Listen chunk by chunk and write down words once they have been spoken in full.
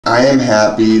I am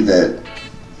happy that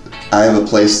I have a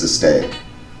place to stay.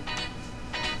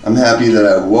 I'm happy that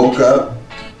I woke up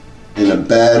in a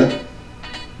bed,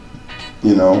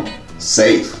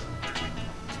 safe.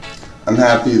 I'm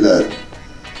happy that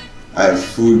I have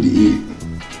food to eat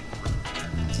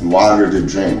and water to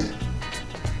drink,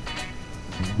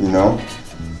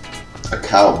 a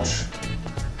couch.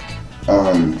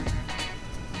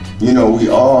 We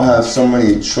all have so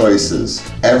many choices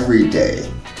every day.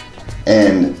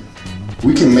 And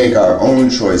we can make our own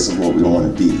choice of what we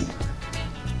want to be,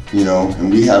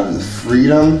 and we have the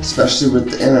freedom, especially with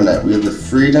the internet, we have the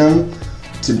freedom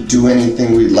to do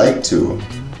anything we'd like to,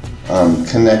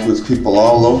 connect with people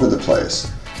all over the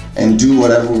place, and do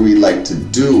whatever we like to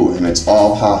do, and it's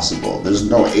all possible. There's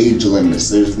no age limits,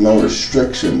 there's no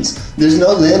restrictions, there's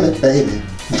no limit, baby.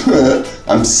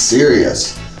 I'm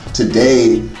serious.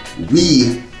 Today,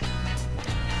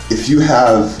 if you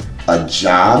have a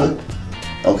job,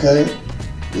 okay,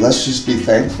 let's just be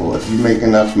thankful. If you make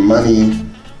enough money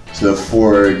to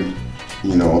afford,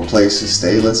 a place to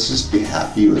stay, let's just be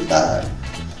happy with that.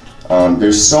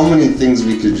 There's so many things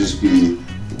we could just be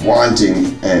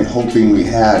wanting and hoping we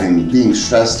had and being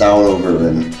stressed out over,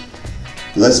 and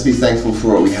let's be thankful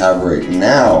for what we have right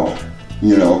now.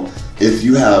 If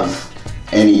you have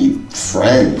any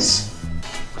friends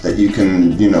that you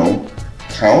can,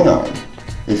 count on.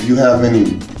 If you have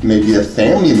maybe a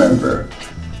family member,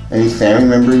 any family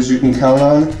members you can count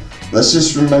on, let's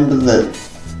just remember that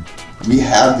we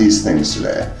have these things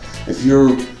today. If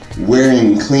you're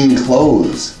wearing clean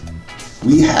clothes,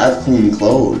 we have clean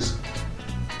clothes.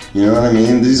 You know what I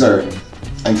mean? These are,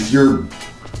 if you're,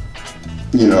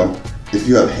 if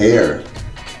you have hair,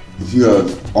 if you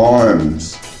have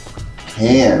arms,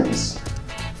 hands,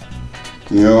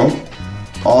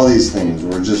 all these things,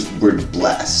 we're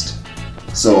blessed.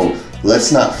 So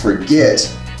let's not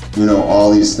forget,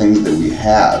 all these things that we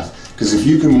have. Because if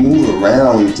you can move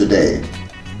around today,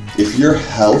 if you're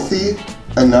healthy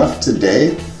enough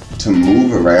today to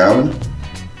move around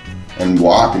and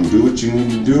walk and do what you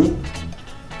need to do,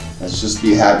 let's just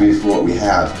be happy for what we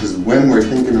have. Because when we're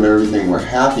thinking of everything we're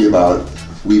happy about,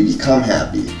 we become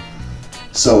happy.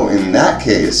 So in that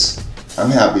case,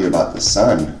 I'm happy about the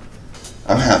sun.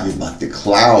 I'm happy about the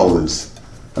clouds.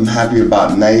 I'm happy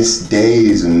about nice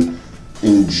days and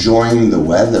enjoying the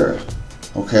weather.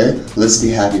 Okay? Let's be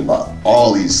happy about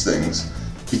all these things.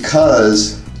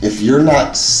 Because if you're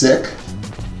not sick,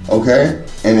 okay,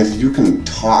 and if you can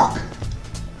talk,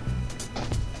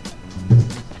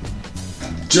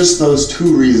 just those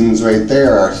two reasons right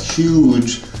there are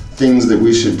huge things that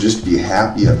we should just be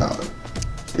happy about.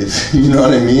 If you know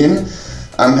what I mean?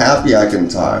 I'm happy I can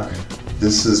talk.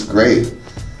 This is great.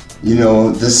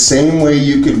 The same way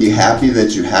you could be happy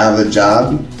that you have a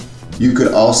job, you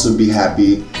could also be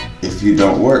happy if you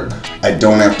don't work. I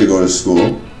don't have to go to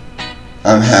school.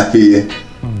 I'm happy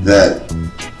that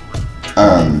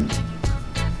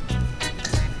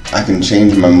I can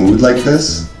change my mood like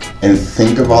this and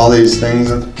think of all these things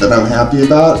that I'm happy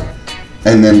about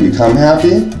and then become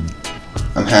happy.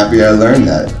 I'm happy I learned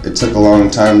that. It took a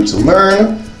long time to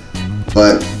learn,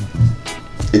 but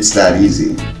it's that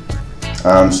easy.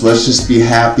 So let's just be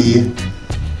happy.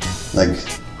 Like,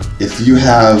 if you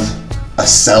have a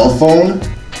cell phone,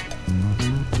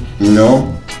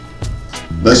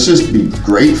 let's just be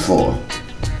grateful.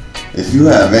 If you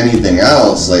have anything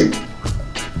else,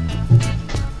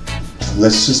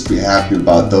 let's just be happy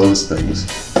about those things.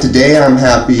 Today I'm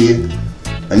happy.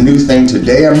 A new thing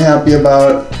today I'm happy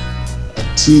about.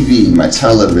 TV, my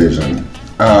television.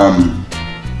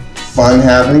 Fun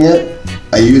having it.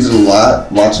 I use it a lot,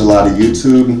 watch a lot of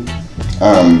YouTube.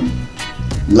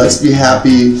 Let's be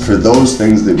happy for those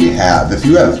things that we have. If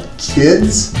you have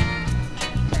kids,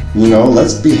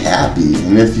 let's be happy.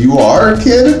 And if you are a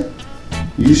kid,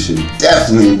 you should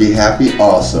definitely be happy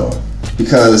also.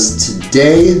 Because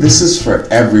today, this is for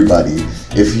everybody.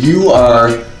 If you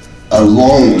are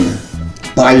alone,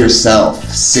 by yourself,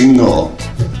 single,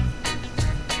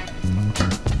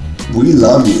 we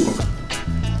love you.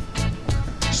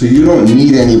 So you don't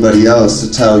need anybody else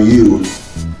to tell you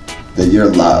that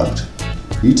you're loved.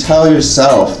 You tell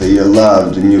yourself that you're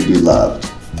loved and you'll be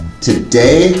loved.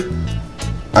 Today,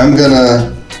 I'm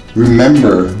gonna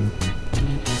remember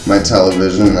my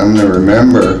television. I'm gonna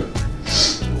remember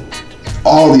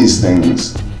all these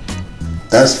things.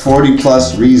 That's 40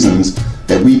 plus reasons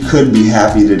that we could be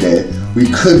happy today.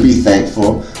 We could be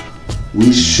thankful.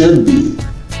 We should be.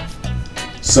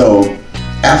 So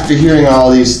after hearing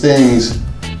all these things,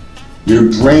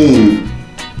 your brain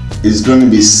is going to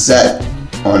be set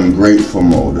on grateful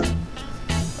mode.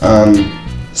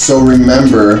 So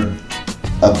remember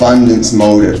abundance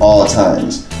mode at all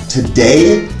times.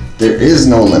 Today, there is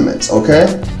no limits,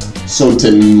 okay? So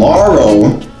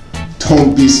tomorrow,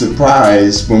 don't be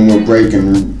surprised when we're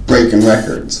breaking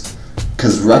records,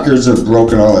 because records are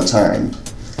broken all the time.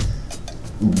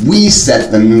 We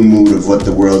set the new mood of what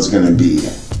the world's gonna be,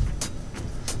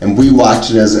 and we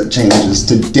watch it as it changes.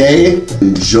 Today,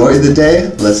 enjoy the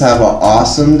day. Let's have an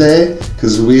awesome day,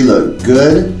 because we look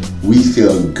good, we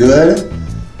feel good,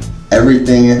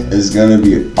 everything is gonna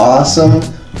be awesome,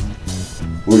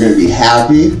 we're gonna be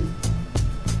happy,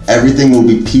 everything will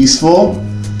be peaceful,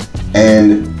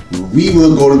 and we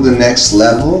will go to the next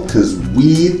level, because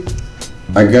we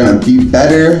are gonna be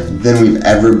better than we've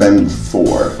ever been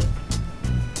before,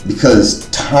 because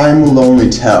time will only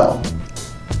tell.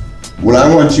 What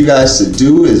I want you guys to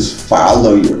do is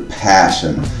follow your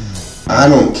passion. I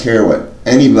don't care what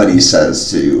anybody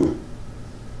says to you.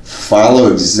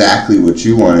 Follow exactly what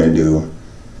you want to do,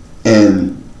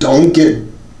 and don't get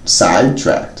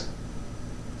sidetracked.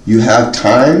 You have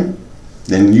time,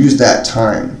 then use that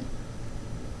time.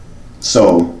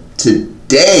 So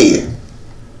today,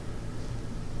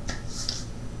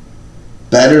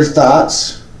 better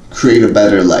thoughts create a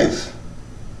better life.